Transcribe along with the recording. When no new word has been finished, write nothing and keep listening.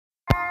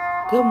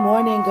Good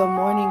morning, good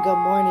morning, good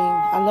morning.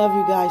 I love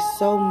you guys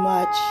so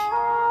much.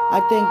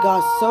 I thank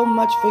God so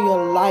much for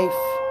your life.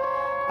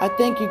 I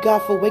thank you, God,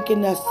 for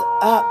waking us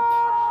up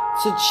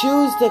to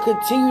choose to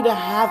continue to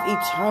have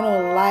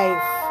eternal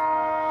life.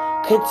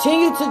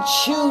 Continue to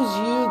choose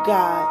you,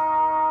 God.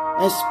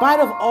 In spite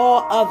of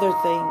all other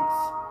things,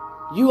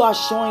 you are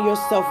showing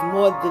yourself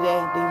more today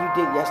than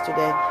you did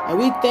yesterday. And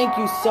we thank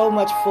you so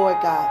much for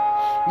it, God.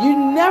 You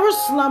never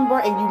slumber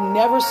and you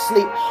never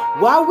sleep.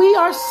 While we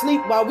are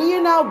asleep, while we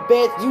in our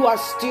bed, you are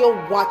still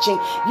watching.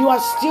 You are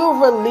still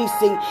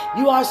releasing.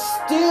 You are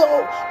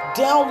still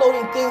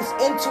downloading things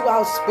into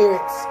our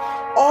spirits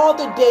all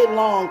the day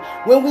long.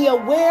 When we are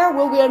aware,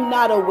 when we are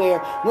not aware.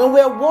 When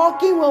we're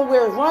walking, when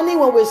we're running,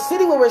 when we're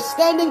sitting, when we're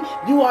standing,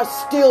 you are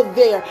still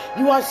there.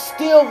 You are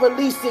still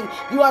releasing.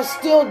 You are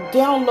still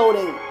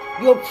downloading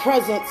your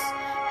presence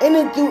in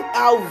and through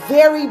our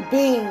very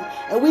being.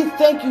 And we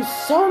thank you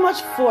so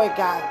much for it,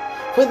 God.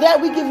 For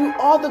that, we give you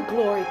all the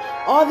glory,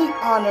 all the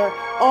honor,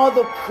 all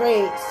the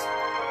praise.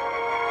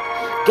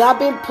 God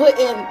been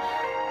putting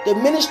the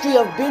ministry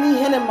of Benny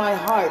Hinn in my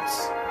heart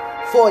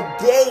for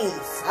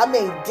days. I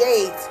mean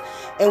days.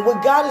 And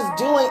what God is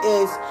doing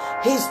is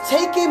he's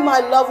taking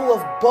my level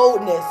of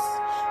boldness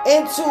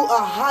into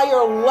a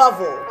higher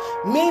level,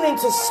 meaning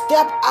to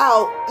step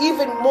out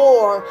even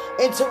more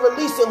into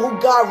releasing who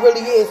God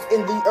really is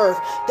in the earth.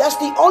 That's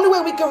the only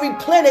way we can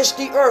replenish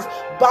the earth,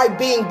 by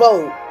being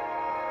bold.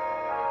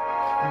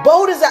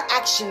 Bold is an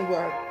action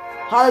word.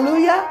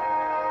 Hallelujah.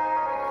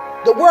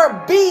 The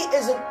word be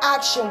is an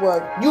action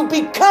word. You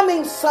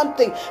becoming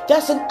something,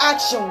 that's an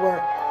action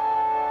word.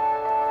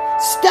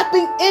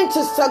 Stepping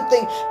into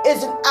something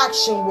is an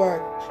action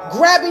word.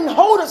 Grabbing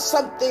hold of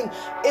something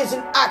is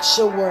an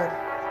action word.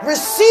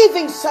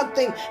 Receiving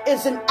something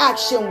is an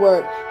action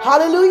word.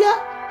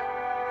 Hallelujah.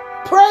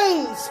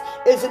 Praise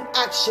is an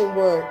action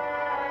word.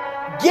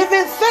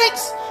 Giving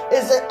thanks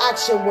is an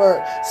action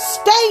word.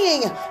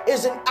 Staying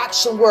is an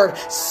action word.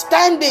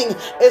 Standing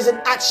is an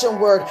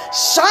action word.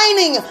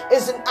 Shining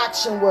is an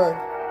action word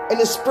in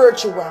the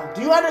spiritual realm.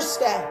 Do you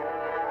understand?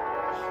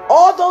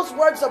 All those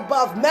words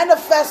above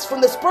manifest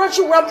from the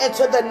spiritual realm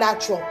into the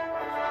natural.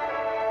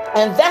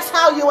 And that's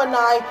how you and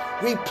I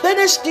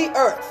replenish the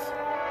earth.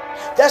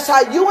 That's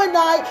how you and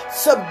I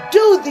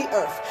subdue the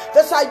earth.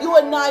 That's how you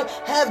and I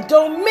have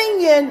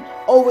dominion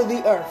over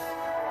the earth.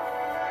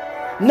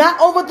 Not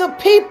over the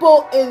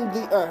people in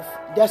the earth.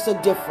 That's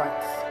a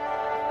difference.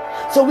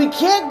 So we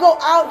can't go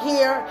out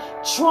here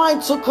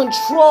trying to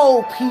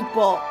control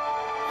people,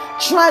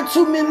 trying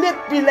to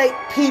manipulate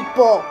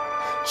people,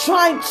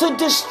 trying to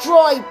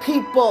destroy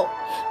people,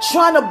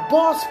 trying to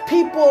boss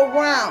people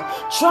around,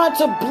 trying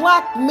to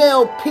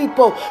blackmail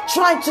people,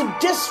 trying to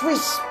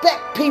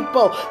disrespect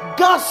people,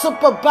 gossip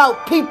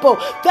about people.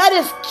 That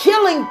is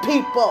killing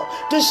people,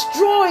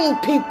 destroying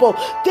people.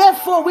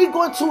 Therefore, we're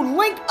going to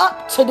link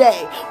up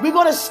today. We're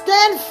going to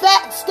stand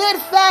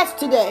fast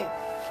today,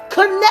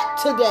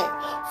 connect today,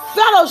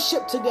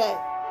 fellowship today.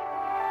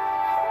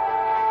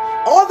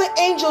 All the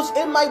angels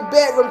in my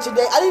bedroom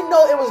today, I didn't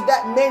know it was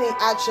that many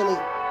actually.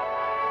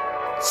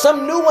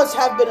 Some new ones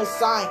have been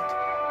assigned.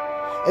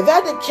 If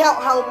I had to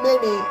count how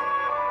many,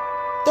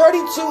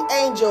 32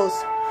 angels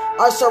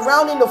are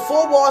surrounding the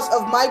four walls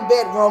of my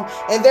bedroom,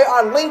 and they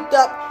are linked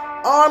up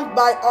arm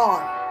by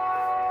arm,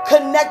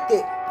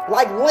 connected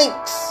like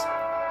links.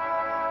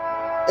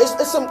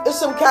 It's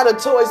some kind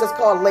of toys that's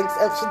called links.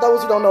 For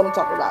those who don't know what I'm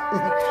talking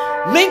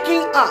about.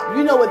 Linking up,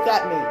 you know what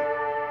that means.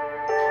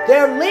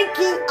 They're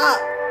linking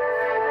up,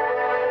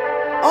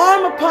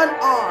 arm upon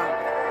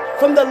arm,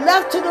 from the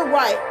left to the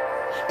right.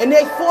 And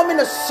they forming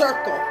a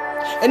circle.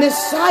 And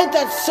inside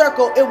that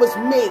circle, it was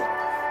me.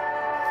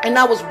 And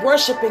I was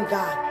worshiping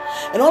God.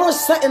 And all of a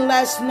sudden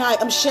last night,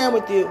 I'm sharing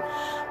with you,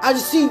 I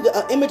just see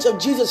the image of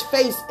Jesus'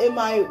 face in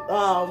my,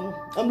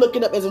 I'm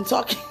looking up as I'm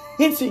talking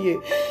to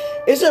you.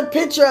 It's a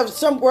picture of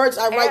some words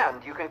I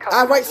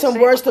write some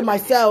words to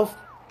myself,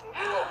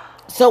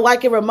 so I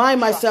can remind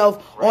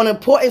myself on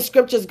important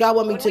scriptures God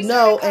want me to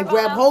know and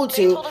grab hold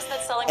to.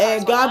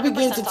 And God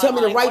begins to tell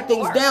me to write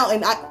things down,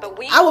 and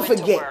I will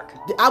forget.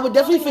 I would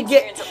definitely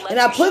forget. And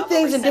I put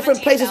things in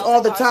different places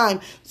all the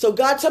time. So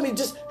God told me,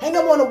 just hang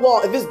them on the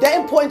wall. If it's that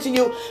important to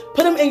you,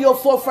 put them in your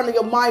forefront of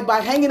your mind by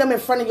hanging them in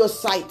front of your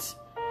sight.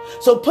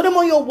 So put them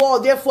on your wall,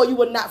 therefore you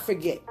will not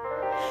forget.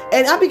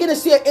 And I began to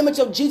see an image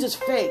of Jesus'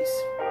 face.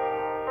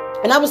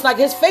 And I was like,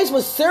 his face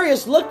was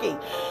serious looking.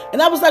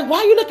 And I was like, why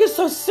are you looking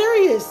so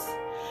serious?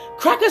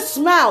 Crack a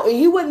smile. And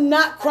he would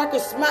not crack a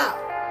smile.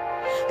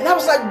 And I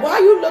was like, why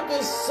are you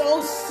looking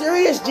so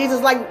serious,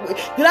 Jesus? Like,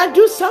 did I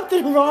do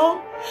something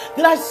wrong?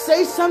 Did I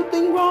say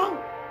something wrong?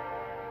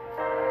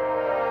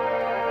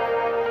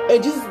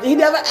 And Jesus, he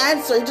never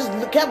answered. He just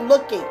kept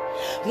looking.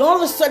 And all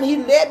of a sudden, he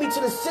led me to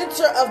the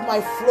center of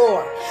my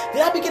floor.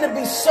 Then I began to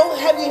be so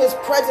heavy in his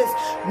presence,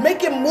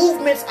 making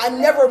movements I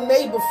never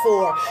made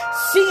before,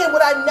 seeing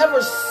what I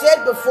never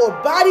said before.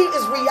 Body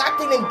is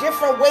reacting in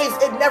different ways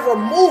it never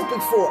moved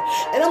before.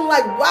 And I'm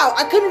like, wow,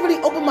 I couldn't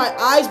really open my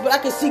eyes, but I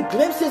could see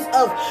glimpses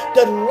of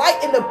the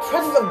light and the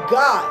presence of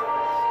God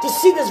to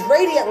see this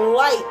radiant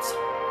light.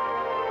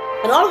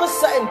 And all of a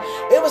sudden,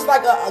 it was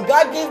like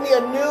God gave me a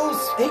new,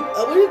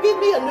 will you give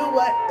me a new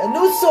what? A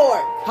new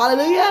sword.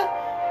 Hallelujah.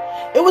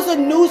 It was a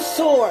new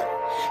sword.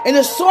 And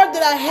the sword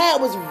that I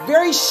had was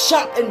very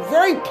sharp and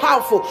very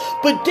powerful.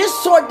 But this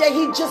sword that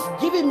he just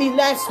given me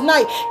last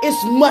night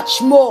is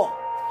much more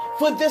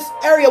for this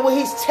area where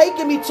he's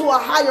taking me to a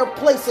higher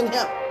place in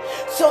him.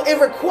 So it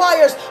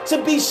requires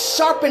to be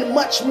sharpened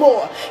much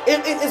more.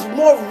 It is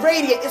more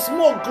radiant. It's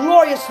more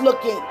glorious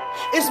looking.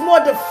 It's more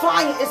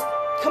defiant.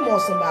 Come on,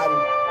 somebody.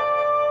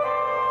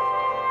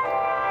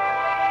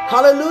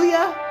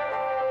 Hallelujah.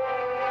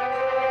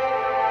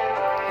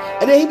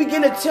 And then he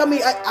began to tell me,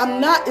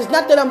 it's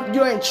not that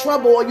you're in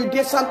trouble or you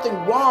did something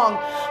wrong.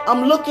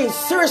 I'm looking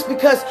serious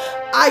because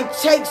I'm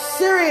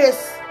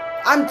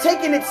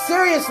taking it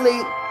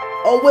seriously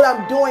on what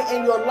I'm doing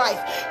in your life.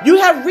 You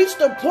have reached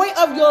the point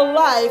of your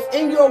life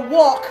in your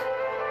walk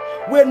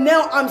where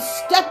now I'm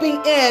stepping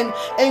in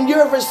and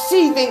you're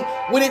receiving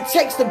what it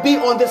takes to be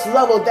on this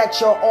level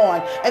that you're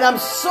on. And I'm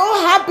so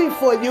happy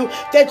for you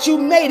that you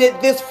made it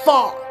this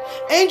far.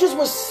 Angels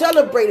were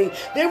celebrating.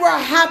 They were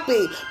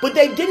happy, but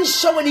they didn't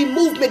show any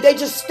movement. They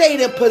just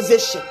stayed in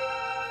position.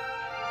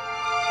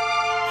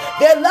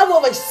 Their level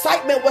of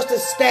excitement was to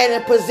stand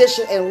in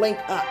position and link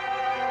up.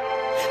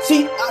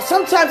 See,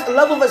 sometimes the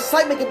level of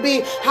excitement can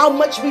be how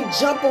much we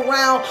jump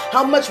around,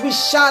 how much we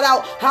shout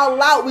out, how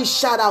loud we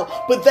shout out.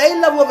 But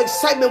their level of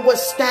excitement was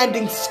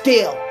standing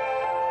still.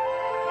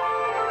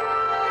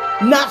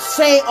 Not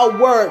saying a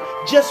word,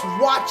 just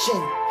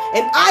watching.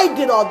 And I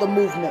did all the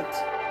movement.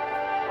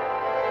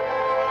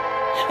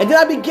 And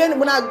then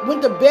when I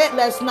went to bed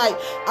last night,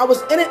 I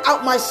was in and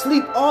out my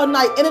sleep all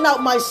night, in and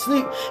out my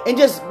sleep, and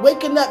just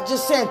waking up,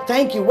 just saying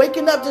thank you,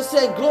 waking up, just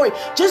saying glory,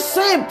 just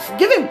saying,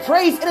 giving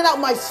praise in and out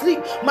my sleep.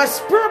 My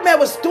spirit man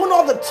was doing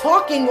all the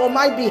talking on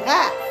my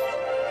behalf.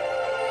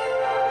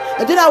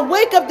 And then I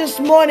wake up this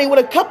morning with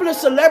a couple of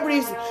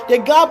celebrities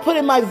that God put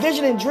in my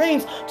vision and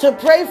dreams to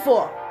pray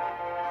for.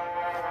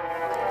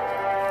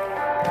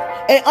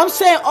 And I'm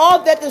saying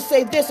all that to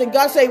say this, and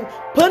God say,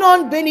 put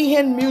on Benny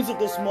Hinn music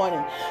this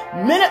morning.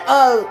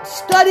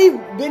 Study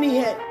Benny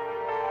Hinn.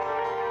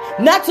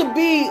 Not to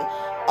be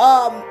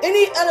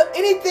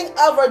anything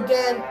other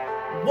than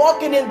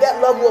walking in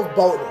that level of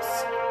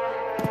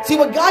boldness. See,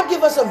 when God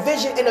give us a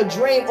vision and a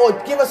dream or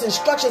give us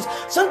instructions,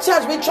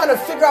 sometimes we're trying to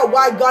figure out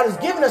why God is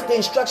giving us the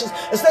instructions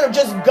instead of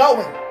just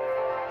going.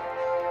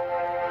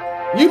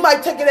 You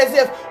might take it as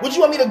if, would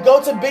you want me to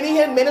go to Benny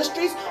Hinn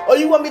Ministries? Or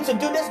you want me to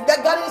do this?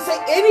 That God didn't say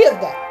any of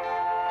that.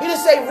 He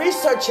just say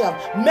research him,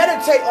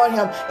 meditate on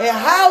him, and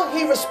how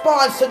he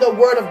responds to the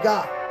word of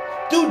God.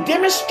 Through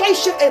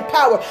demonstration and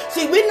power.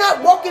 See, we're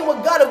not walking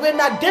with God if we're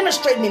not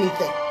demonstrating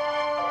anything.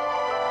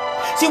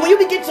 See, when you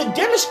begin to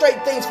demonstrate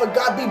things for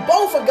God, be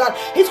bold for God,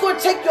 he's going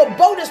to take your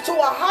boldness to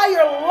a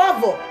higher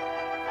level.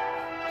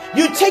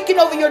 You're taking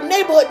over your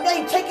neighborhood.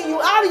 Now he's taking you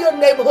out of your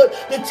neighborhood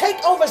to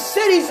take over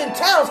cities and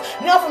towns.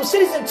 Now from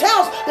cities and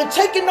towns, they're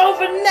taking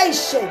over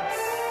nations.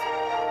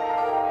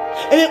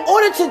 And in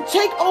order to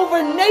take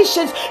over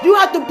nations, you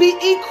have to be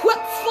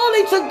equipped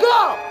fully to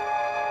go.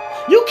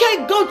 You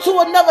can't go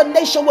to another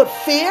nation with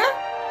fear.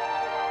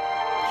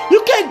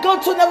 You can't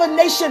go to another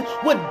nation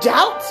with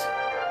doubt.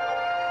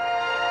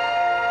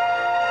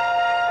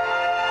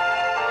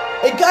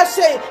 And God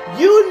said,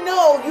 you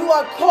know you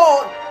are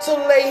called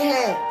to lay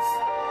hands.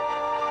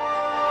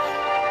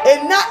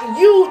 And not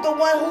you, the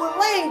one who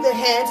laying the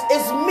hands,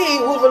 it's me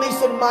who's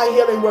releasing my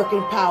healing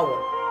working power,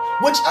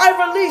 which I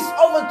released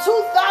over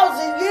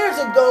 2,000 years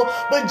ago.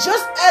 But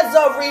just as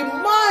a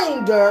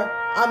reminder,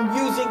 I'm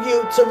using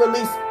you to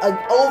release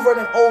over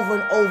and over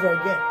and over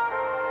again.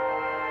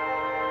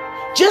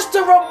 Just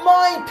to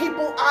remind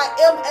people I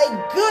am a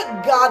good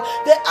God,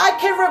 that I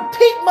can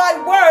repeat my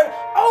word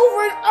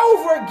over and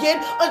over again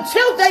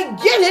until they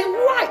get it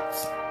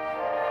right.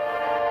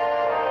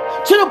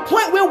 To the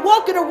point we're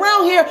walking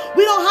around here,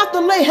 we don't have to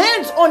lay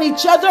hands on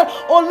each other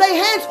or lay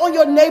hands on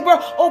your neighbor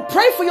or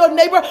pray for your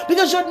neighbor,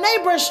 because your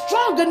neighbor is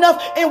strong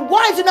enough and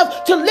wise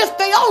enough to lift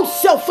their own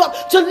self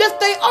up, to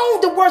lift their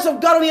own the words of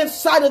God on the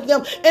inside of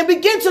them and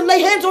begin to lay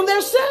hands on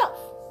their self.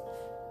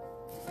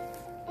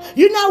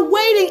 You're not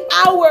waiting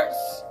hours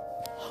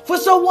for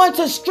someone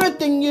to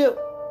strengthen you.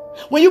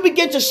 When you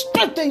begin to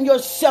strengthen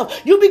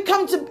yourself, you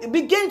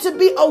begin to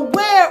be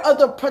aware of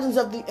the presence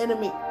of the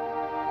enemy.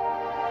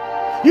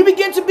 You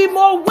begin to be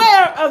more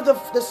aware of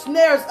the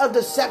snares of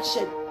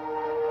deception.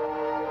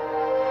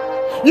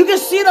 You can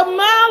see it a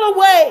mile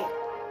away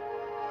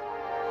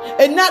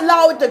and not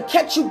allow it to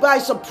catch you by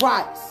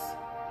surprise.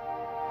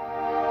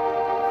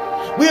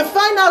 We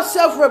find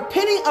ourselves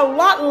repenting a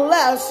lot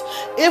less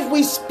if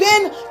we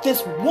spend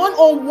this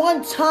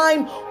one-on-one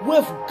time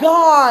with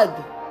God.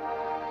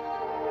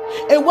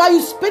 And while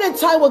you're spending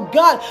time with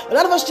God, a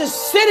lot of us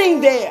just sitting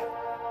there.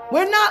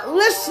 We're not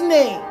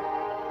listening.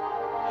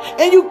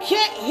 And you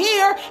can't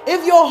hear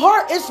if your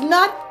heart is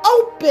not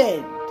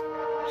open.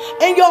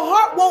 And your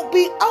heart won't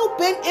be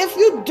open if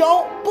you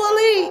don't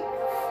believe.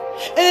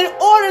 And in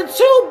order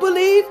to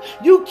believe,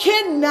 you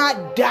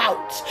cannot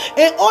doubt.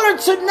 In order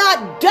to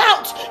not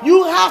doubt,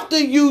 you have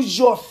to use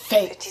your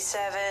faith.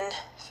 57,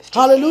 58,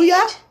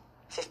 Hallelujah.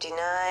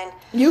 59.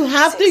 You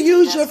have 60, to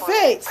use your 40.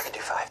 faith. I can do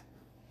 5.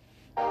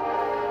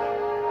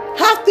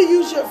 Have to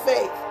use your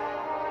faith.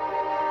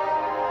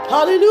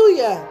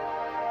 Hallelujah.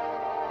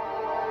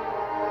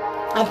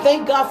 I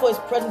thank God for his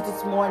presence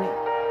this morning.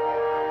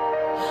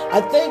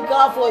 I thank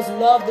God for his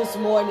love this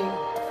morning.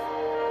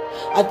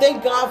 I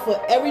thank God for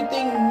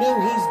everything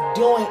new he's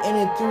doing in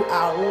and through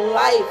our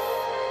life.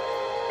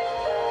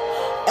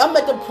 I'm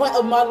at the point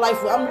of my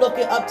life where I'm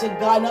looking up to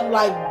God and I'm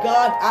like,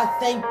 God, I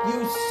thank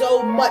you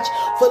so much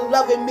for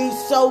loving me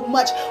so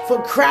much,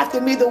 for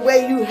crafting me the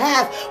way you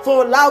have,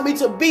 for allowing me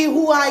to be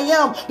who I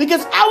am,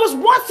 because I was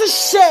once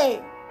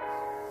ashamed.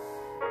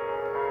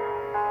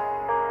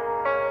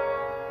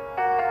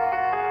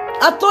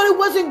 I thought it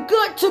wasn't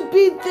good to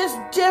be this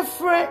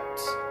different.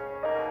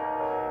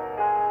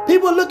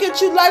 People look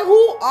at you like,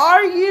 who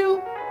are you?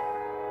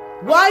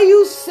 Why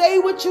you say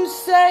what you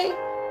say?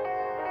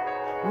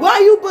 Why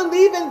you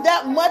believe in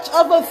that much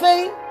of a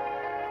thing?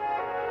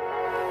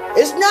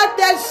 It's not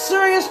that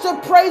serious to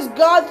praise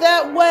God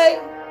that way.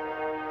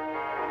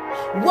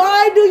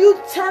 Why do you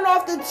turn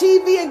off the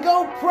TV and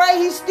go pray?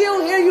 He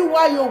still hear you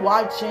while you're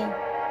watching.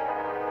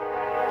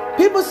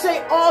 People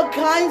say all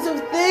kinds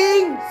of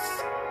things.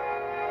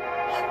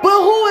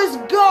 But who is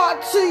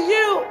God to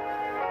you?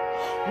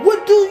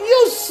 What do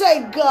you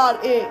say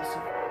God is?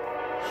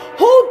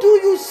 Who do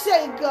you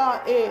say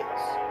God is?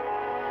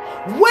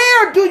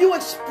 Where do you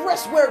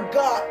express where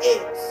God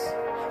is?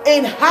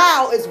 And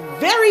how is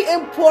very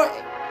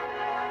important.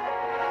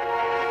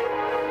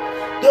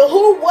 The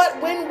who, what,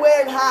 when,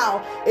 where, and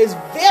how is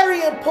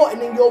very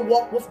important in your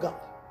walk with God.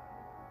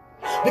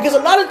 Because a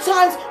lot of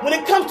times when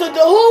it comes to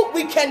the who,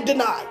 we can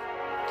deny.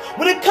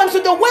 When it comes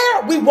to the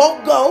where, we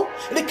won't go.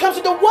 When it comes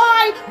to the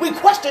why, we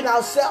question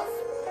ourselves.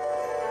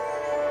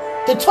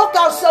 To talk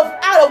ourselves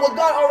out of what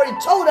God already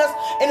told us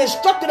and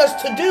instructed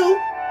us to do.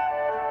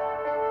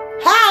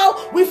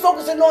 How, we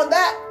focusing on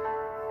that.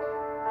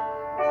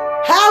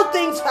 How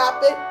things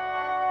happen.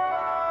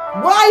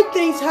 Why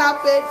things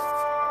happen.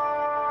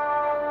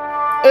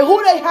 And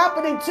who they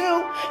happening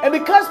to. And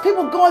because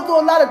people going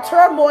through a lot of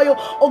turmoil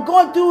or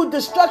going through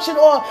destruction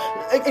or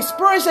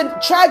experiencing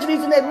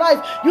tragedies in their life,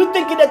 you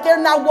thinking that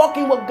they're not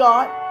walking with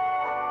God.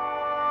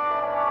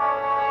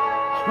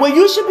 When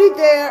you should be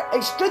there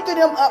and strengthen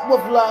them up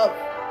with love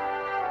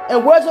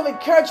and words of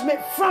encouragement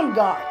from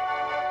God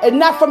and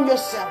not from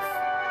yourself.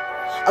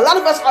 A lot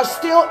of us are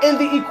still in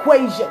the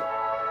equation.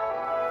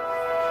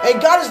 And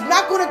God is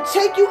not going to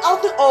take you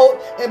out the old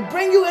and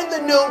bring you in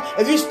the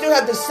new if you still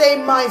have the same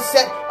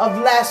mindset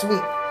of last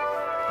week.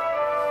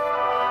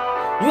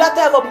 You have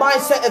to have a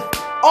mindset of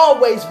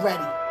always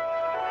ready,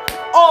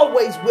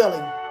 always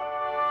willing,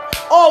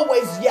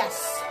 always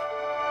yes.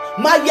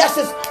 My yes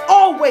is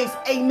always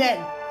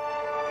amen.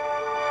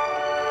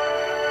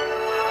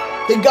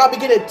 Then God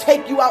begin to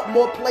take you out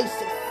more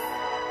places.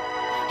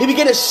 He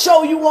begin to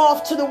show you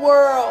off to the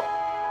world.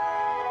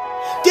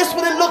 This is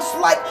what it looks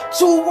like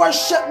to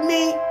worship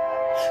me.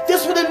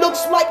 This is what it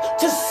looks like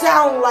to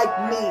sound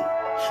like me.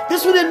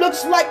 This is what it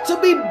looks like to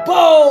be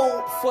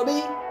bold for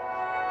me.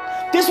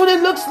 This is what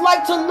it looks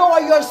like to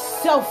lower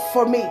yourself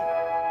for me.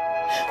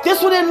 This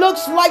is what it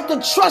looks like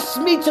to trust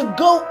me to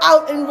go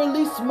out and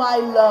release my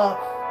love.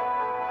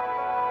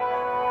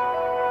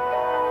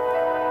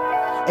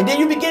 And then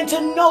you begin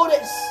to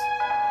notice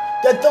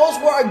that those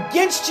who are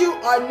against you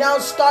are now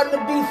starting to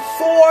be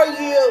for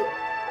you.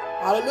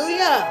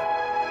 Hallelujah.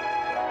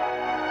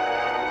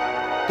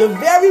 The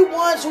very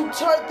ones who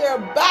turned their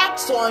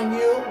backs on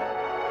you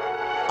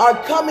are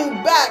coming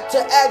back to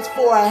ask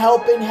for a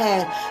helping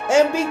hand.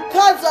 And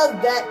because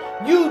of that,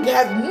 you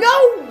have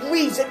no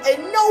reason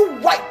and no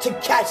right to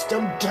cast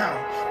them down.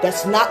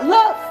 That's not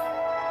love.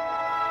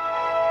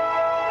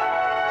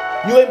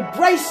 You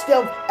embrace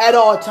them at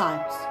all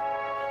times.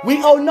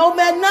 We owe no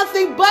man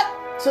nothing but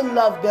to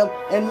love them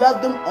and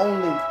love them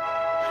only.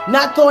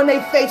 Not throwing in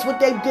their face what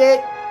they did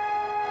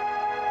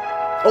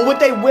or what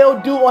they will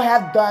do or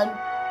have done.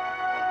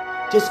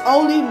 Just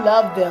only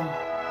love them.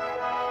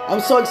 I'm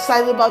so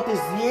excited about this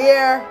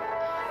year.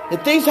 The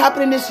things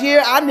happening this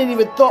year, I didn't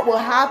even thought would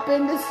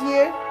happen this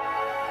year.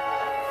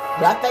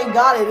 But I thank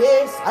God it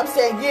is. I'm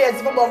saying yes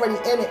if I'm already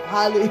in it.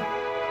 Hallelujah.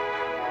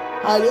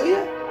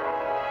 Hallelujah.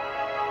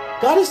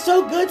 God is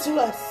so good to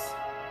us.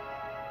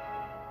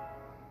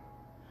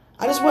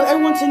 I just want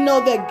everyone to know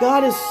that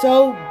God is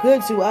so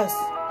good to us.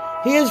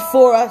 He is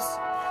for us.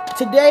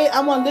 Today,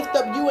 I want to lift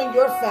up you and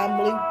your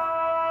family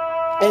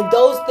and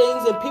those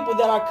things and people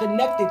that are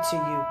connected to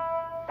you.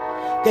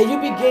 That you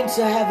begin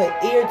to have an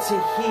ear to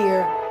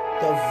hear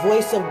the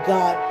voice of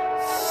God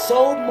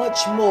so much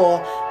more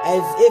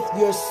as if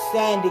you're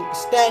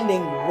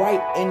standing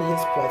right in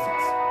his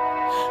presence.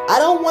 I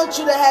don't want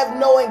you to have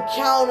no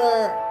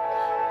encounter,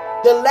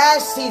 the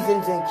last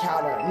season's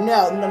encounter.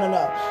 No.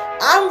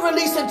 I'm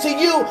releasing to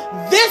you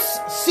this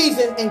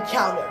season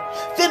encounter.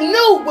 The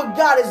new what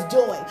God is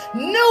doing.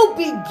 New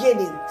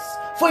beginnings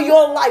for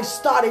your life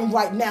starting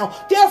right now.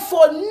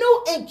 Therefore,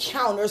 new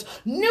encounters,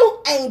 new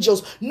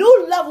angels,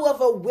 new level of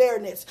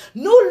awareness,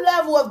 new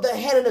level of the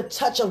hand and the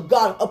touch of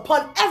God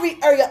upon every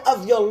area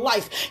of your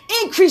life.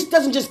 Increase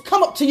doesn't just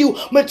come up to you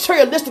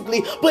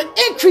materialistically, but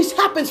increase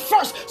happens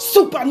first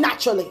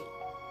supernaturally.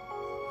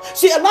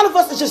 See, a lot of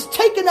us is just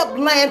taking up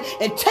land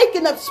and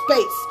taking up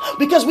space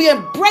because we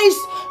embrace,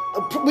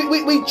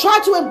 we try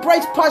to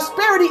embrace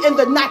prosperity in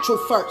the natural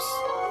first.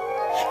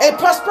 And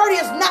prosperity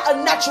is not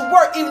a natural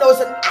word, even though it's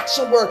an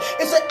action word.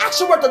 It's an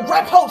action word to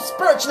grab hold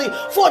spiritually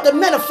for it to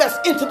manifest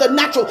into the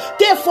natural.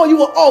 Therefore, you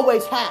will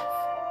always have.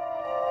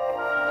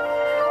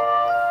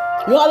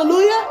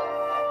 Hallelujah.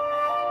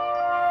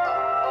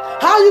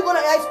 How are you going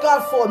to ask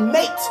God for a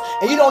mate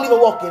and you don't even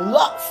walk in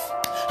love?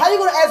 How are you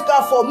going to ask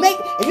God for a mate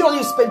and you don't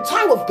even spend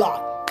time with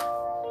God?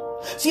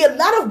 See, a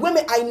lot of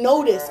women I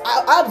notice,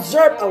 I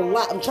observe a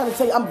lot. I'm trying to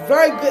tell you, I'm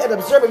very good at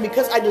observing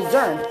because I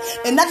discern.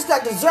 And not just I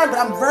discern, but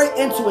I'm very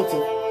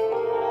intuitive.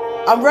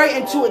 I'm very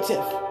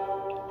intuitive.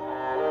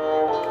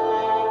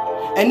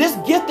 And this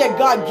gift that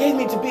God gave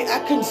me to be, I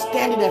couldn't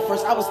stand it at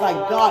first. I was like,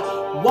 God,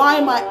 why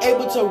am I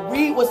able to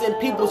read what's in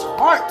people's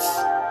hearts?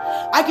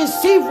 I can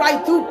see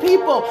right through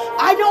people.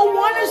 I don't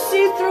want to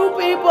see through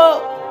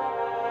people.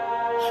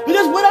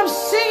 Because what I'm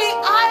seeing,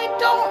 I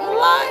don't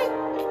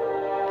like.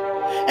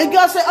 And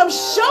God said, I'm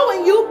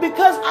showing you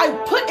because I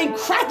put and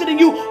crafted in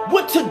you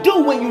what to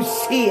do when you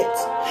see it.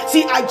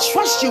 See, I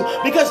trust you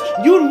because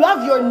you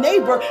love your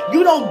neighbor.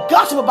 You don't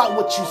gossip about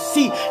what you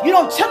see. You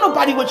don't tell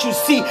nobody what you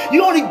see.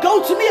 You only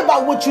go to me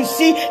about what you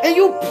see and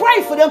you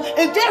pray for them.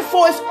 And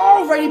therefore, it's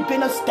already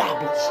been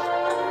established.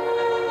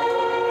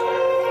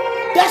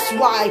 That's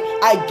why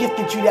I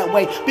gifted you that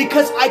way,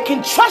 because I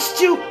can trust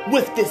you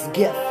with this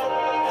gift.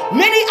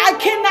 Many I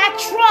cannot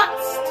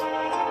trust.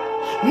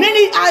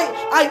 Many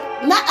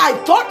I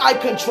thought I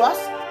could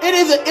trust.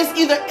 It's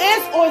either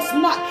is or it's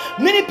not.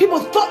 Many people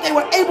thought they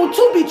were able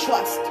to be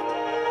trusted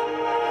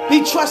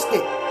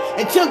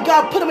until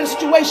God put them in a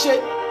situation,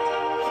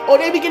 or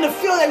they begin to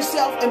feel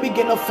themselves and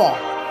begin to fall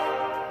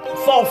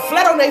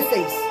flat on their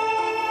face.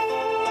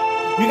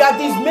 You got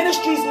these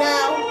ministries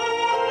now.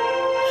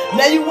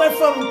 Now you went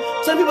from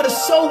some people to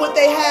sow what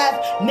they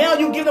have. Now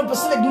you give them a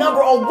specific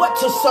number on what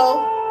to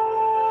sow.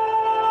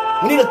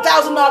 We need $1,000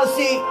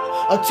 seed,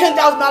 a $10,000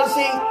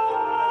 seed.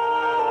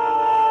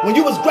 When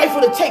you was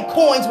grateful to take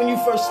coins when you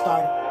first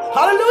started.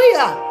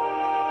 Hallelujah.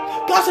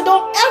 God said,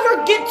 don't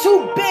ever get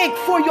too big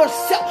for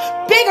yourself,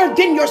 bigger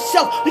than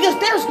yourself, because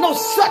there's no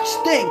such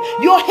thing.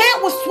 Your head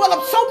will swell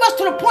up so much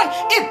to the point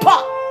it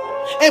popped.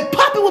 And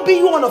popping will be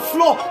you on the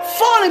floor,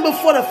 falling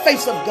before the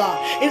face of God.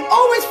 And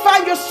always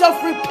find yourself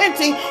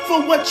repenting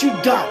for what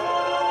you've done.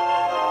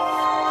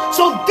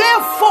 So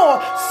therefore,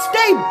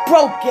 stay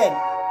broken.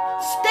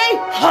 Stay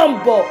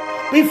humble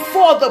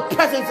before the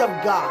presence of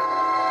God.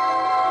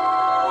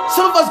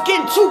 Some of us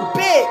getting too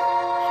big.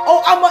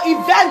 Oh, I'm an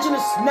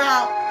evangelist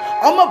now.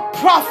 I'm a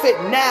prophet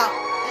now.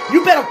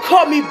 You better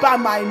call me by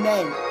my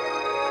name.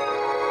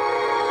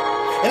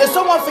 And if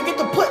someone forget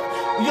to put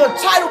your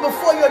title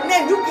before your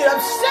name, you get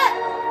upset.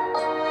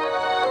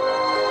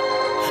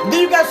 Then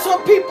you got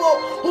some people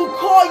who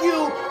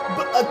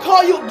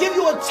give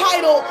you a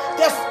title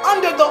that's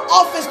under the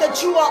office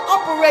that you are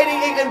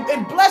operating in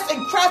and blessed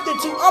and crafted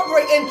to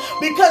operate in,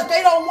 because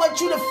they don't want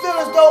you to feel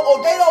as though,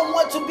 or they don't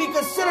want to be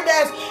considered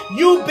as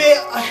you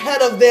being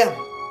ahead of them,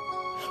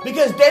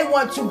 because they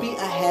want to be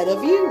ahead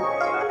of you.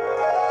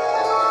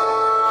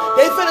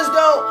 They feel as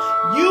though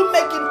you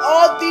making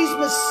all these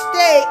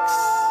mistakes,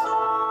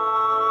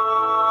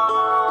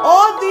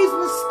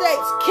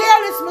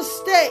 careless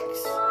mistakes,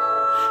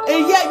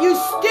 and yet you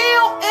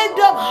still end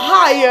up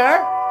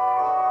higher.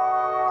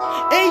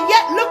 And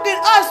yet look at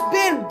us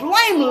being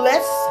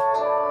blameless,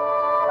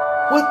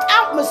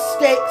 without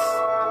mistakes,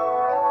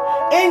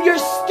 and you're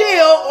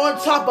still on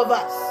top of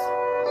us.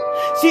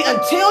 See,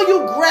 until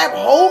you grab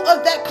hold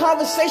of that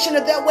conversation,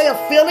 of that way of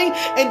feeling,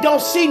 and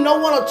don't see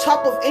no one on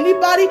top of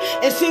anybody,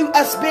 and see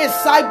us being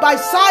side by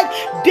side,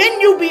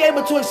 then you'll be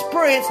able to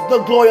experience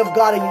the glory of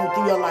God in you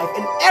through your life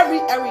in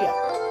every area.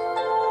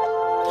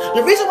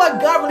 The reason why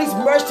God released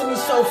mercy to me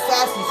so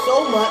fast and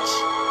so much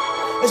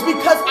is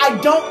because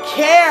I don't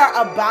care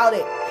about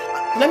it.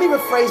 Let me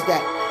rephrase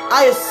that.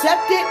 I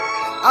accept it.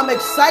 I'm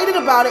excited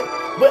about it,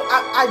 but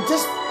I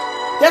just,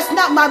 that's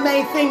not my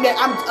main thing that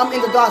I'm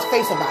into God's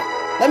face about.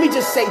 Let me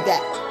just say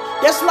that.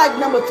 That's like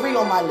number 3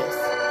 on my list.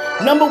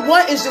 Number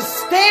 1 is just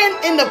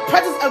stand in the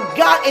presence of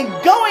God and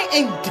going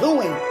and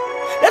doing.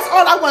 That's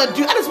all I want to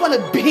do. I just want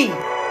to be.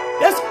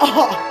 That's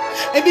all.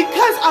 And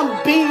because I'm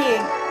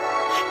being,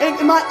 and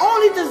my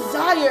only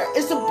desire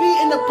is to be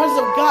in the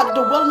presence of God,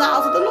 to dwell in the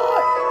house of the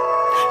Lord.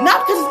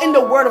 Not because it's in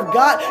the word of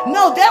God.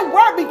 No, that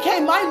word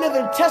became my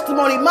living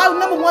testimony. My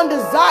number 1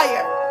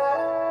 desire.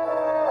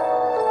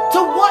 To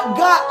want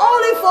God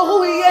only for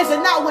who he is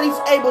and not what he's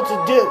able to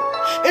do.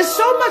 It's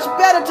so much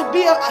better to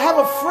have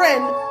a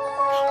friend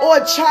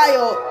or a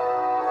child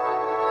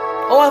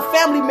or a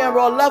family member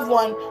or a loved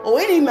one or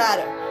any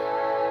matter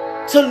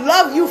to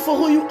love you for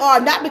who you are.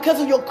 Not because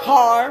of your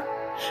car.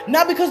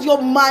 Not because of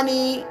your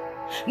money.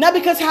 Not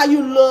because how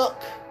you look.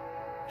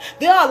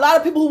 There are a lot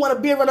of people who want to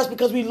be around us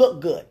because we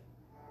look good.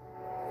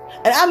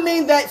 And I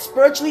mean that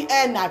spiritually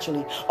and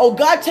naturally. Oh,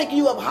 God taking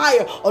you up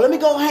higher. Oh, let me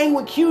go hang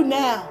with Q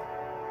now.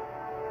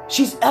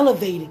 She's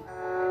elevating.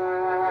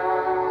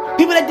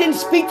 People that didn't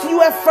speak to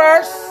you at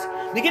first,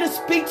 begin to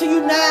speak to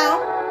you now.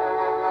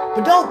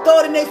 But don't throw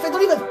it in their face.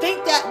 Don't even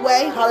think that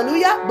way.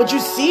 Hallelujah. But you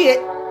see it.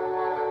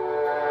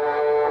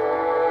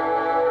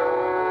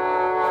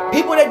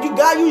 People that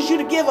God used you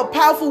to give a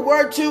powerful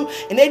word to,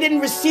 and they didn't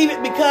receive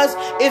it because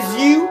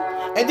it's you.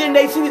 And then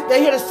they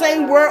hear the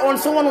same word on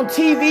someone on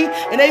TV,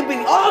 and they be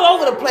all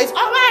over the place. Oh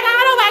my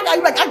God, oh my God.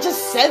 You're like, I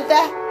just said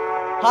that.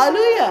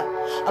 Hallelujah.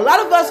 A lot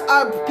of us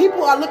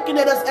people are looking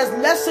at us as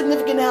less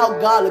significant than how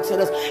God looks at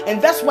us.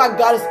 And that's why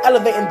God is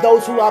elevating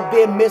those who are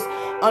being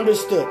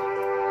misunderstood.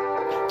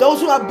 Those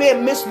who are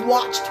being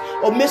miswatched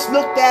or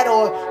mislooked at,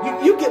 or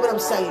you get what I'm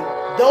saying.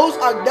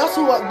 That's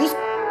who are this.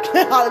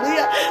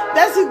 Hallelujah.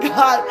 That's who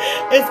God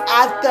is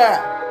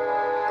after.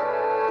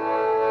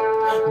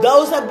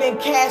 Those have been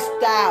cast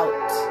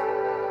out.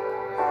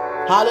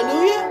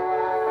 Hallelujah.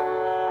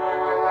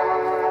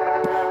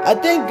 I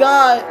thank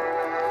God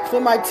for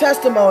my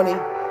testimony.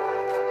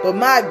 But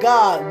my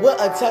God, what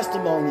a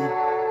testimony.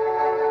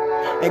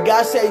 And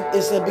God said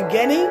it's a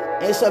beginning,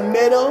 it's a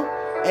middle,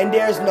 and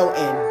there's no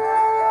end.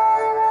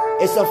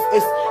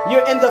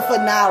 You're in the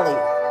finale.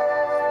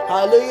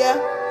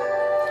 Hallelujah.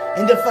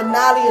 And the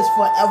finale is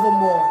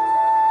forevermore.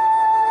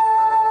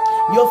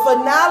 Your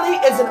finale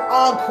is an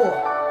encore.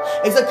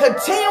 It's a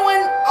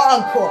continuing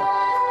encore.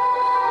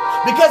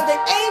 Because the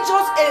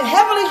angels and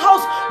heavenly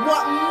hosts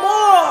want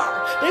more.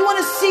 They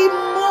want to see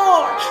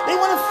more. They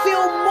want to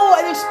feel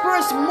more and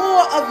experience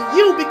more of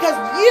you, because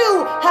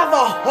you have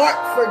a heart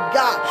for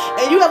God.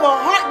 And you have a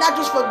heart not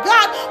just for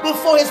God, but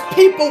for his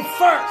people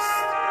first.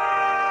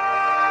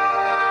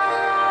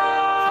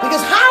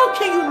 Because how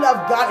can you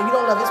love God and you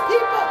don't love his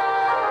people?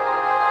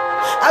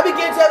 I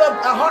began to have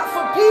a heart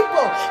for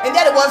people, and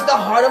that it was the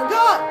heart of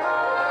God.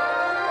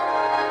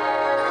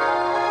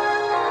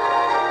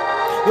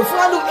 Before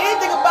I knew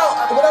anything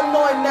about what I'm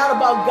knowing now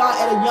about God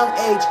at a young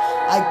age,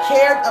 I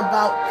cared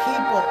about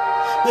people.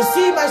 To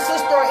see my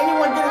sister or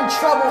anyone get in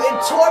trouble, it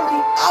tore me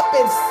up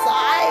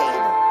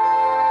inside.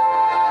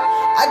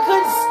 I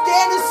couldn't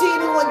stand to see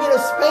anyone get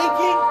a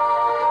spanking,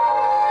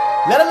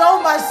 let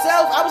alone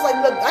myself. I was like,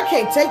 look, I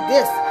can't take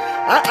this.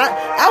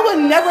 I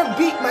would never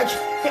beat my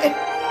kid.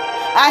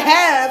 I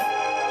have,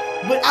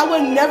 but I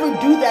would never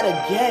do that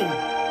again.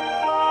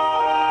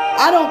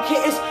 I don't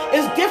care.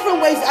 It's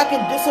different ways I can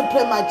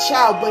discipline my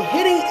child, but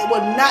hitting it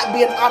would not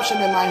be an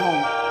option in my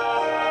home.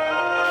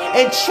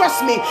 And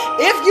trust me,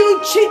 if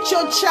you treat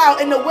your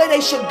child in the way they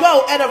should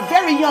go at a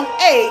very young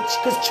age,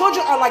 because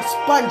children are like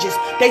sponges,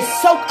 they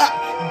soak up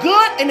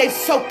good and they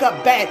soak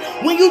up bad.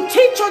 When you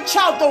teach your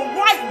child the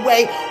right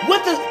way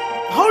with the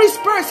Holy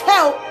Spirit's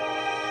help,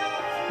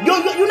 you're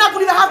not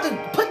going to even have to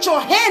put your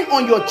hand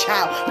on your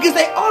child, because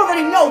they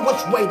already know which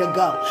way to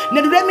go.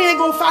 Now, do that mean they're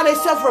going to find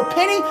themselves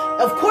repenting?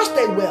 Of course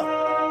they will.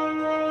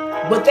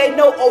 But they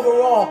know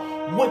overall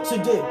what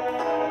to do.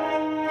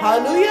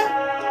 Hallelujah.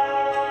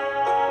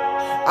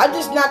 I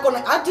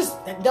just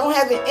don't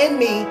have it in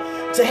me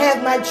to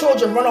have my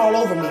children run all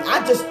over me.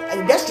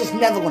 That's just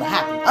never going to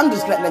happen. I'm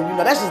just letting you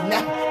know, that's just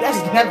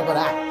never going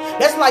to happen.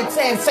 That's like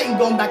saying Satan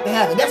going back to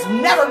heaven. That's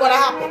never going to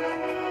happen.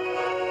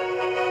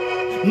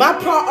 My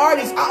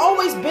priorities, I've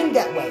always been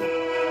that way.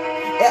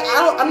 And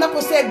I'm not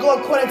going to say go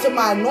according to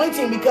my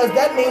anointing, because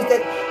that means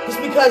that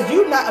just because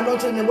you're not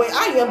anointed in the way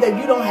I am, that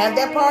you don't have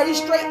that priority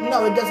straight.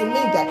 No, it doesn't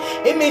mean that.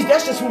 It means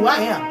that's just who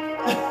I am.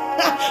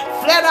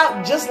 Flat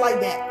out, just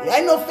like that. There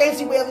ain't no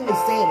fancy way of even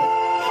saying it.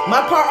 My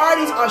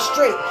priorities are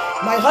straight.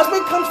 My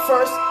husband comes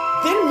first,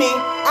 then me,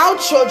 our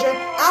children,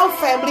 our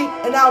family,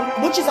 and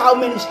which is our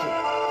ministry.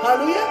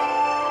 Hallelujah.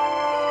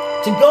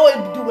 To go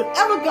and do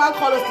whatever God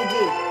called us to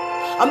do.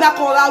 I'm not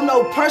going to allow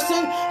no person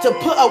to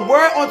put a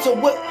word onto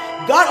what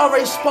God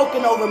already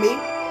spoken over me.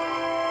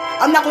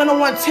 I'm not going to let no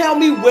one tell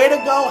me where to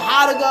go,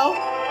 how to go,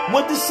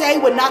 what to say,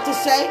 what not to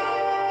say.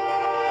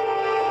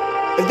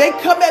 If they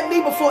come at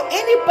me, before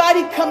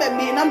anybody come at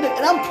me, and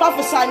I'm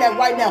prophesying that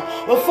right now,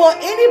 before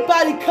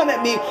anybody come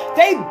at me,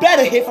 they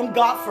better hear from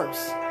God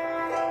first.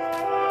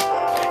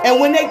 And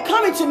when they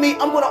coming to me,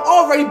 I'm going to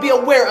already be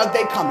aware of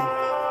they coming.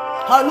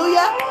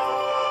 Hallelujah.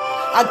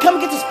 I come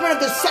against the spirit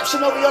of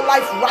deception over your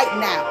life right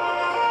now.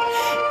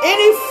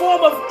 Any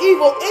form of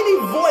evil, any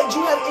void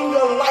you have in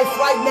your life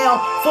right now,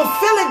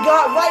 fulfill it,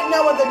 God, right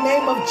now in the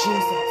name of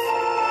Jesus.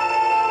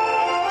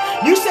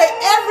 You say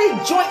every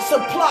joint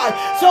supplied.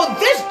 So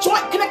this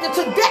joint connected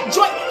to that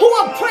joint who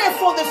I'm praying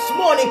for this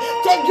morning,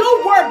 that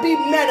your word be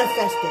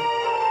manifested.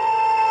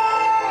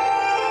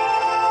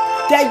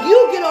 That you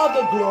get all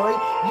the glory,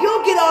 you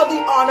get all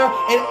the honor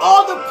and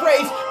all the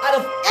praise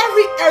out of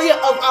every area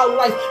of our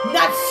life.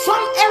 Not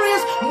some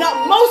areas, not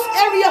most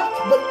areas,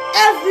 but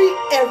every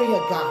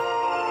area, God.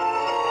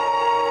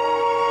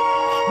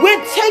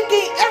 We're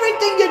taking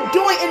everything you're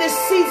doing in this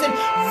season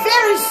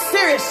very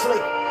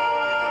seriously.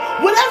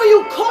 Whatever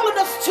you're calling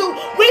us to,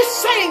 we're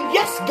saying,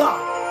 yes, God.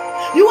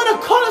 You want to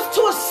call us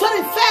to a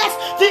sudden fast?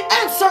 The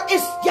answer is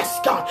yes,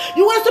 God.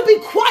 You want us to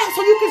be quiet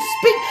so you can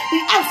speak?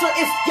 The answer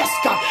is yes,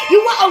 God. You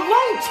want a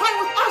long time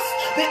with us?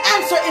 The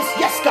answer is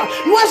yes, God.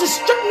 You want us to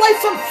strip away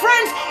some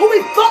friends who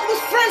we thought was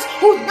friends,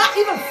 who's not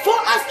even for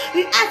us?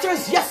 The answer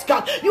is yes,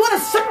 God. You want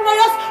to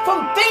separate us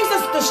from things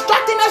that's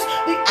distracting us?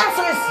 The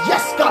answer is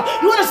yes, God.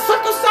 You want to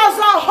circumcise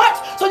our hearts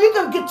so you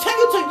can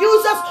continue to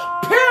use us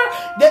pure?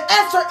 The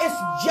answer is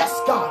yes,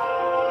 God.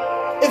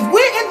 If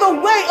we're in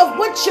the way of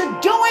what you're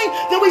doing,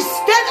 then we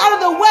stand out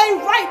of the way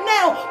right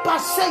now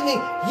by saying,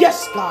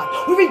 yes, God.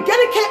 We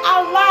rededicate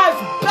our lives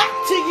back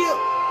to you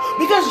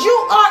because you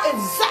are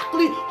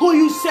exactly who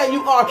you say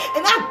you are.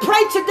 And I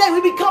pray today we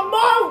become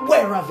more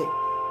aware of it,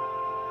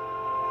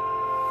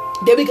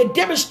 that we can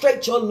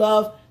demonstrate your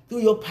love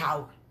through your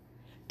power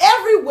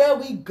everywhere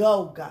we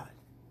go, God.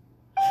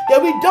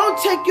 That we don't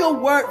take your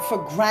word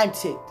for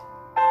granted.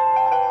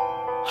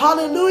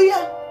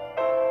 Hallelujah.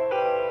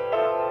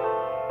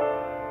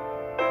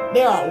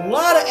 There are a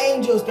lot of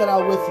angels that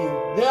are with you.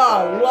 There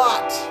are a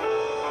lot.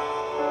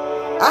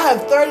 I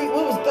have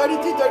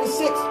 33,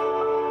 36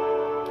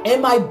 in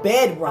my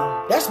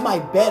bedroom. That's my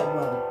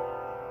bedroom.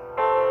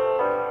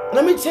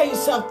 Let me tell you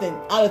something.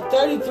 Out of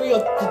 33 to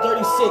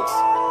 36,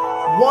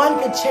 one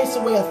could chase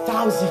away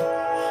 1,000.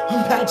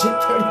 Imagine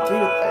 33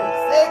 to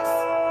 36.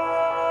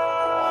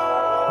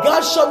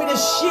 God showed me the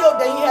shield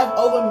that he has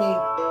over me.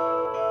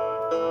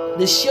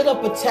 The shield of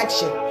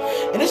protection.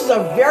 And this is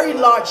a very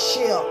large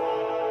shield.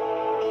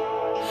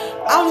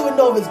 I don't even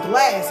know if it's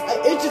glass.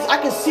 It's just, I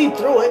can see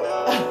through it.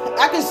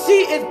 I can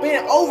see it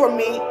being over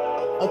me,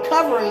 a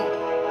covering.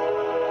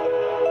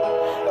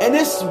 And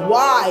it's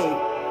wide.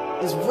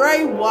 It's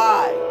very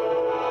wide.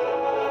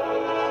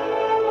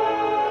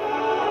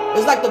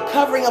 It's like the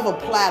covering of a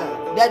platter.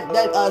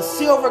 That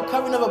silver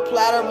covering of a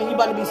platter when you're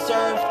about to be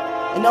served.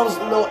 In those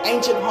little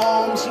ancient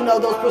homes, you know,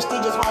 those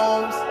prestigious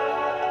homes.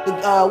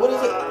 What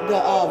is it? The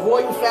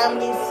royal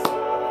families.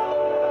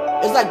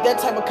 It's like that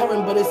type of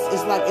covering, but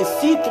it's like it's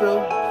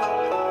see-through.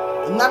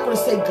 I'm not going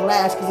to say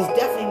glass because it's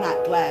definitely not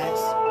glass.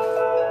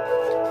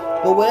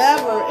 But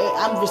whatever,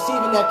 I'm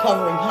receiving that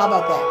covering. How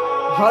about that?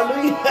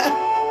 Hallelujah.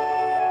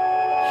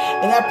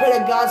 And I pray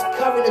that God's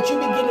covering, that you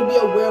begin to be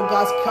aware of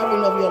God's covering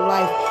of your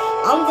life.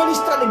 I'm really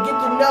starting to get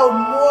to know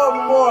more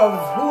and more of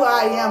who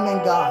I am in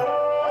God.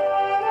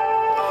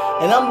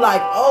 And I'm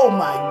like, oh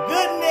my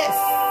goodness.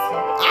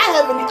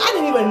 I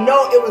didn't even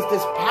know it was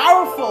this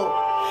powerful.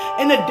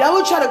 And the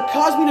devil tried to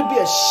cause me to be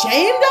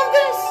ashamed of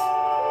this.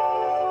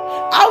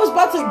 I was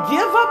about to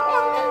give up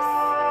on this.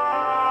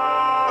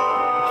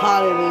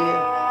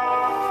 Hallelujah.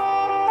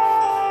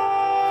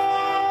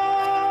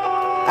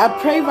 I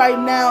pray right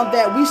now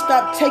that we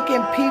stop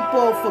taking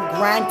people for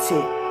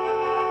granted.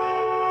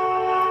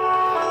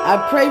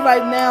 I pray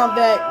right now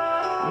that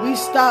we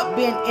stop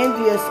being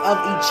envious of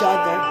each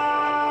other.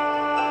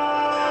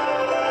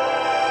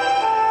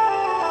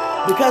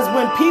 Because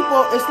when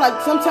people, it's like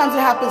sometimes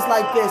it happens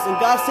like this, and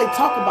God said,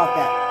 talk about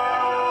that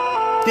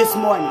this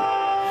morning.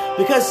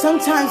 Because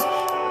sometimes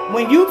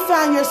when you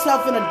find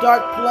yourself in a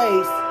dark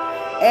place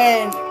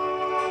and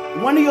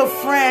one of your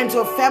friends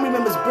or family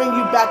members bring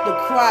you back to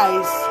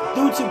Christ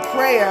due to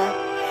prayer,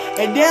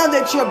 and now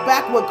that you're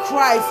back with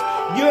Christ,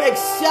 you're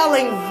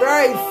excelling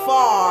very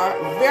far,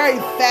 very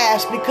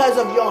fast because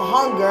of your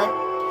hunger,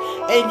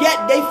 and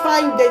yet they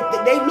find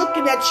that they're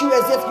looking at you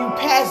as if you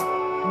passed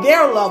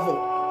their level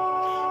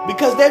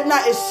because they're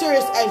not as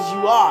serious as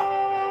you are.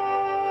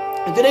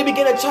 And then they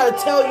begin to try to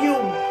tell you,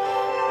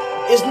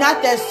 it's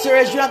not that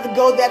serious. You don't have to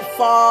go that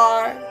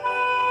far.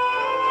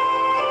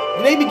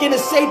 And they begin to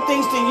say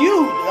things to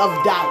you of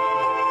doubt.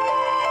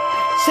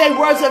 Say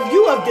words of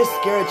you of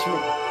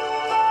discouragement.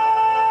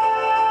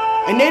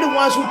 And they're the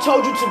ones who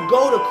told you to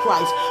go to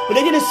Christ. But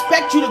they didn't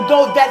expect you to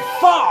go that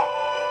far.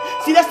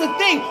 See, that's the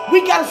thing.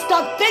 We got to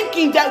stop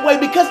thinking that way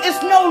because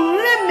it's no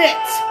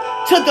limit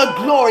to the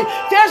glory.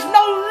 There's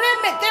no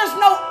limit. There's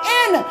no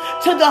end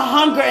to the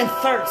hunger and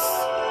thirst.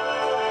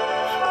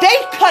 They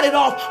cut it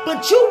off,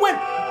 but you went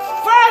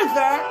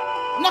further.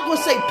 I'm not going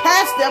to say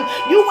past them.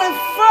 You went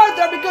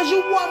further because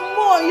you want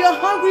more. You're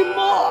hungry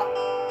more.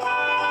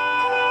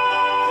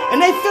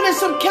 And they feel in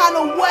some kind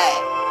of way.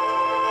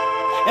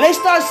 And they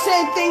start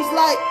saying things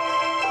like,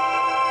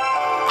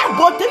 I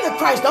brought them to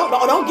Christ. Don't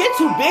get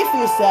too big for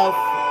yourself.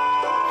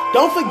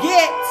 Don't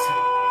forget.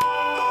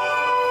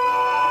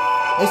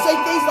 They say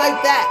things like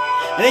that.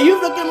 And then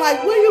you're looking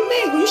like, what do you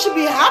mean? Well, you should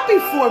be happy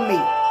for me.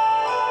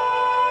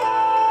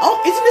 Oh,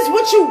 isn't this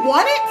what you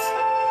wanted?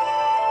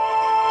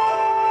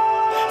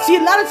 See,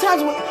 a lot of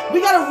times we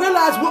got to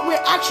realize what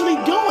we're actually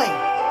doing.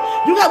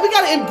 We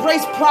got to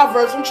embrace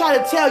Proverbs. I'm trying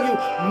to tell you,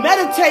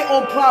 meditate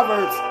on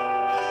Proverbs.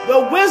 The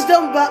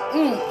wisdom, but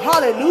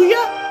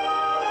hallelujah.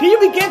 Then you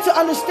begin to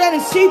understand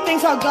and see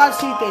things how God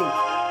sees things.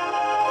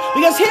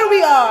 Because here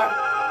we are.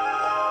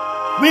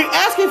 We're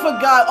asking for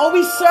God. Oh,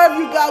 we serve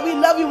you, God. We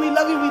love you. We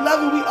love you. We love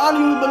you. We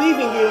honor you. We believe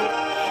in you.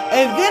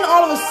 And then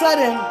all of a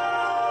sudden,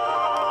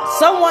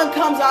 someone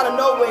comes out of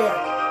nowhere.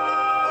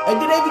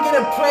 And then they begin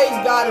to praise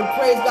God,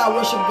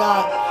 worship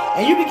God.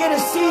 And you begin to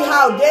see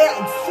how they're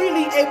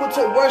freely able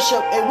to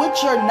worship, and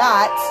which you're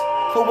not,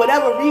 for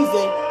whatever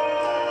reason.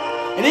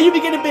 And then you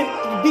begin to be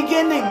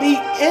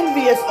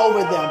envious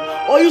over them.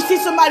 Or you see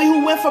somebody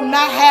who went from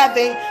not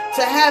having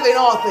to having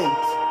all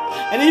things.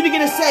 And then you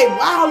begin to say,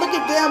 wow, look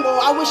at them. Or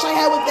I wish I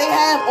had what they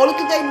have. Or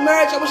look at their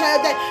marriage. I wish I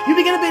had that. You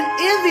begin to be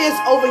envious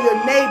over your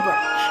neighbor.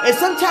 And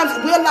sometimes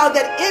we allow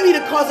that envy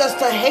to cause us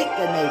to hate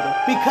the neighbor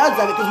because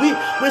of it. Because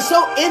we're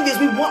so envious.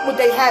 We want what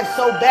they have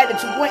so bad that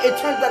to the point it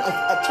turned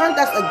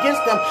us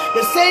against them.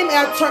 The same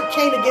air turned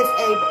Cain against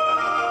Abel.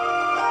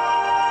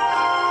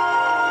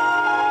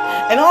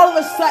 And all of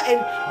a sudden,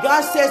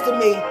 God says to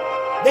me,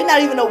 they're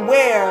not even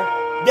aware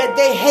that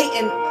they hate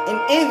and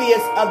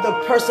envious of the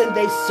person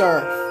they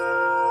serve.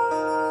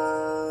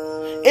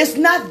 It's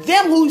not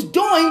them who's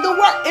doing the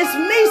work. It's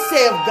me,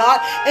 saith God.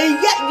 And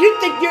yet you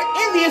think you're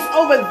envious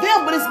over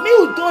them, but it's me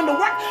who's doing the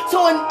work.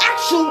 So an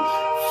actual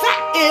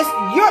fact is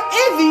you're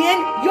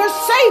envying your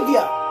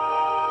Savior.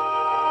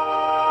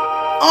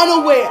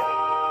 Unaware.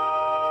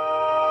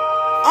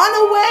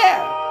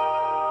 Unaware.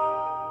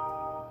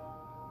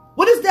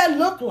 What does that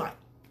look like?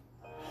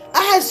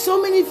 I had so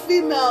many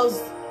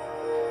females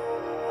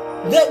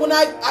that when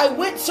I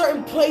went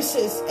certain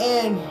places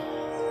and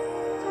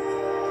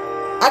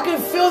I could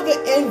feel the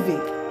envy.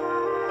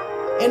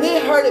 And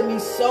it hurted me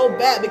so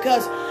bad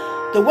because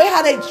the way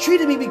how they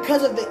treated me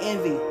because of the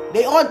envy.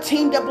 They all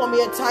teamed up on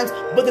me at times.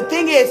 But the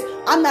thing is,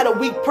 I'm not a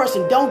weak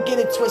person. Don't get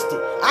it twisted.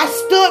 I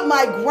stood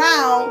my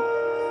ground.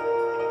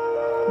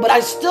 But I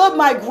stood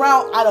my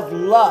ground out of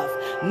love.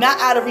 Not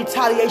out of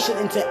retaliation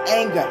into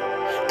anger.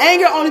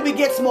 Anger only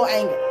begets more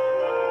anger.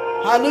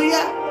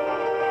 Hallelujah.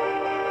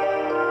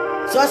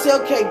 So I said,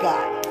 okay,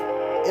 God.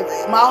 If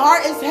my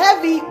heart is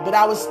heavy, but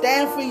I will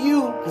stand for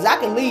you because I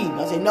can leave.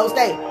 I said, no,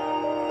 stay.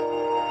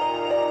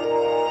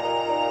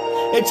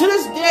 And to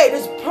this day,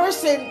 this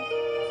person,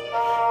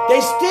 they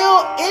still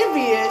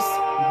envious,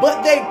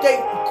 but they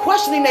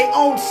questioning their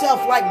own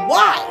self, like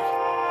why?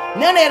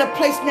 Now they're at a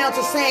place now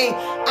to saying,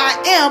 I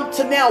am,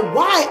 to now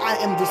why I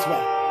am this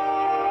way.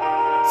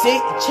 See,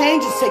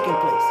 change is taking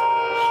place.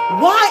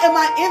 Why am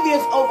I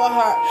envious over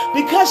her?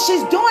 Because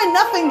she's doing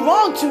nothing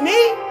wrong to me.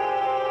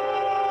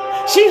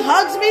 She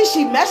hugs me.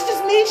 She messages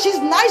me.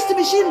 She's nice to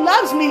me. She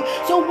loves me.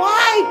 So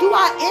why do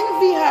I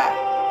envy her?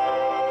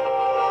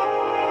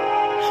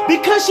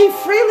 Because she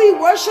freely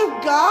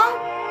worshiped God?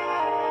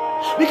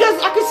 Because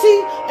I could see,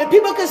 and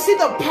people can see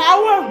the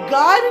power of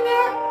God in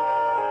her?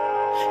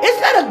 Is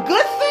that a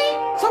good thing?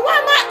 So why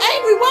am I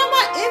angry? Why am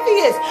I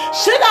envious?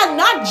 Should I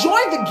not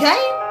join the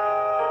game?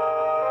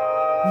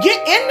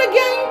 Get in the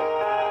game?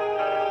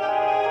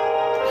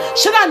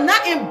 Should I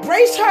not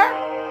embrace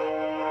her?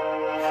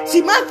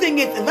 See, my thing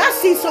is, if I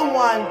see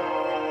someone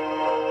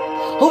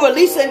who's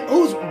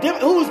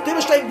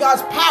demonstrating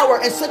God's power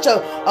in such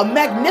a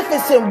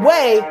magnificent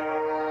way,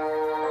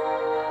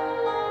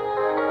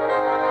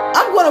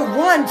 I'm going to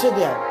run to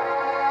them.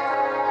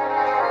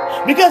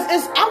 Because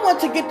I want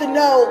to get to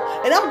know,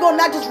 and I'm going to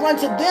not just run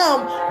to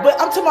them, but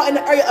I'm talking about in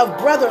the area of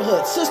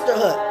brotherhood,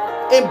 sisterhood.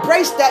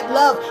 Embrace that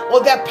love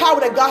or that power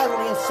that God has on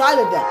the inside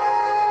of them.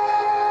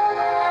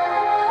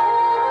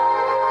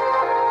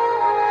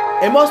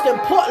 And most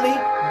importantly,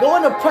 go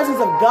in the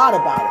presence of God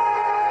about it.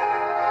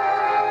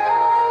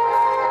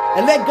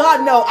 And let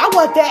God know, I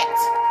want that.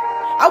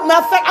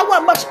 Matter of fact, I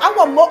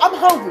want more. I'm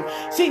hungry.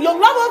 See, your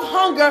level of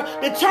hunger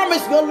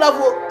determines your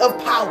level of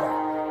power.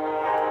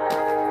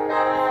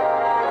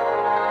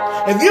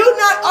 If you're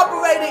not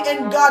operating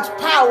in God's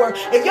power,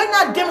 if you're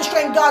not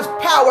demonstrating God's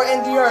power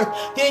in the earth,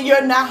 then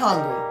you're not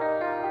hungry.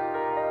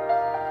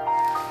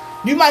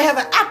 You might have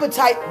an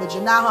appetite, but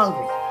you're not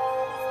hungry.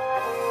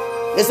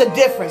 It's a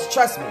difference,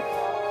 trust me.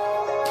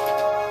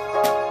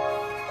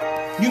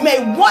 You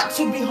may want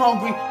to be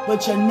hungry,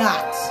 but you're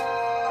not.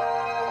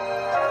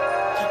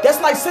 That's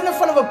like sitting in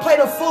front of a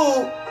plate of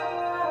food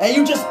and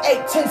you just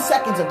ate 10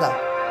 seconds ago.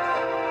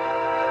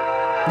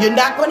 You're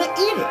not going to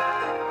eat it.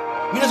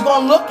 You're just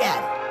going to look at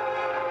it.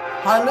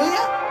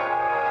 Hallelujah.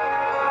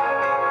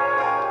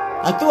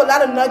 I threw a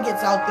lot of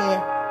nuggets out there.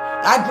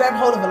 I grabbed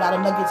hold of a lot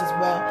of nuggets as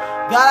well.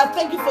 God, I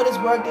thank you for this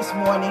word this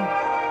morning.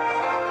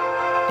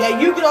 That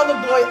you get all the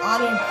glory,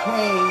 honor, and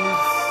praise.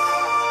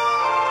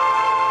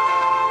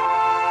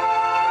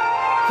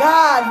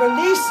 God,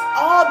 release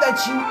all that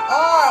you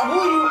are,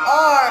 who you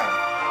are,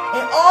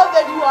 and all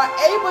that you are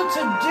able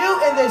to do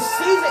in this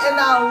season in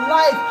our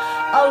life.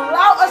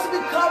 Allow us to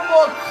become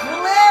more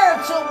clear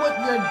to what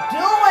you're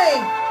doing,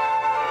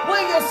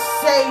 what you're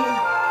saying,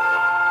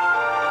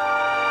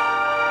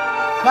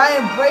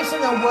 by embracing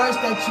the words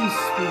that you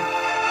speak.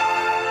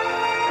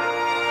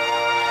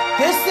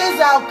 This is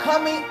our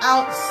coming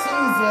out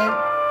season.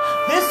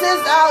 This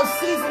is our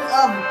season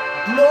of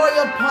glory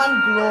upon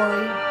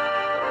glory.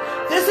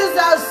 This is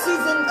our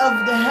season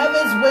of the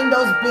heavens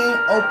windows being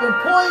open,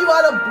 pouring you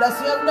out a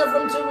blessing you have no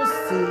room to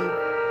receive.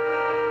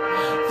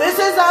 This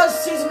is our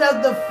season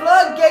of the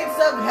floodgates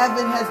of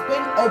heaven has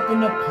been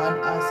opened upon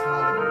us.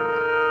 Hallelujah.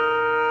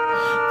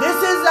 This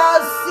is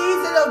our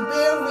season of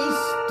being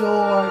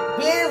restored,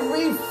 being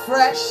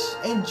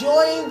refreshed,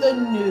 enjoying the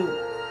new.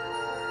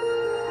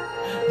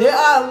 There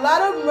are a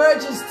lot of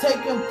mergers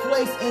taking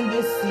place in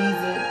this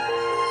season.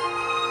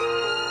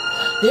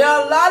 There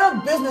are a lot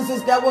of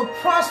businesses that will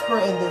prosper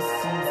in this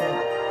season.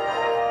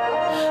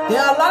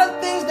 There are a lot of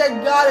things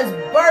that God is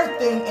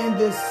birthing in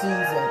this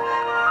season.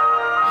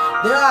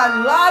 There are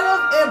a lot of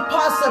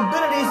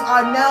impossibilities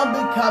are now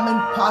becoming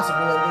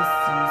possible in this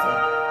season.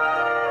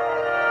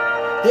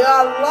 There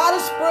are a lot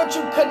of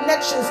spiritual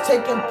connections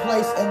taking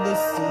place in this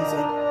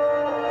season.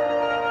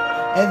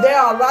 And there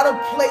are a lot of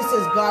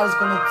places God is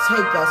going to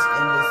take us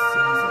in this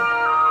season.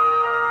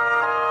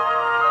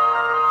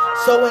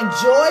 So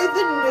enjoy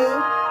the new,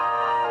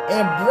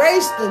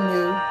 embrace the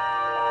new,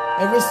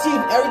 and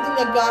receive everything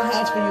that God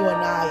has for you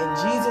and I. In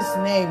Jesus'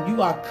 name,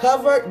 you are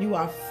covered, you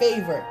are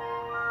favored.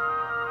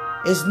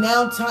 It's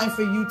now time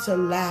for you to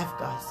laugh,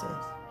 God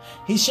says.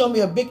 He showed me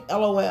a big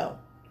LOL.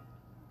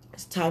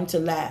 It's time to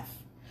laugh.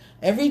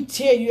 Every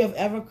tear you have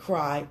ever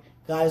cried,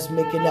 God is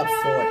making up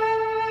for it.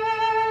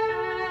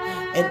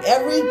 And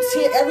every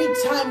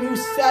time you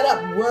sat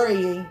up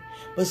worrying,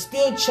 but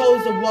still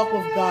chose to walk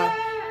with God,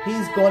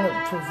 He's going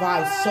to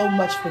provide so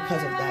much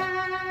because of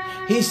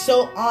that. He's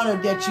so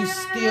honored that you're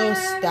still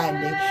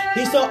standing.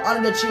 He's so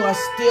honored that you are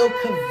still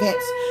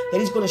convinced that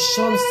He's going to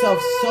show Himself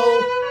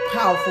so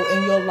powerful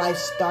in your life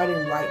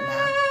starting right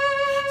now.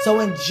 So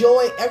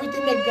enjoy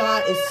everything that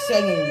God is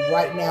saying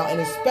right now,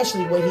 and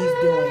especially what He's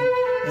doing.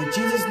 In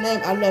Jesus'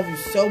 name, I love you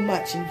so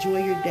much.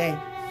 Enjoy your day.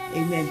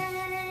 Amen.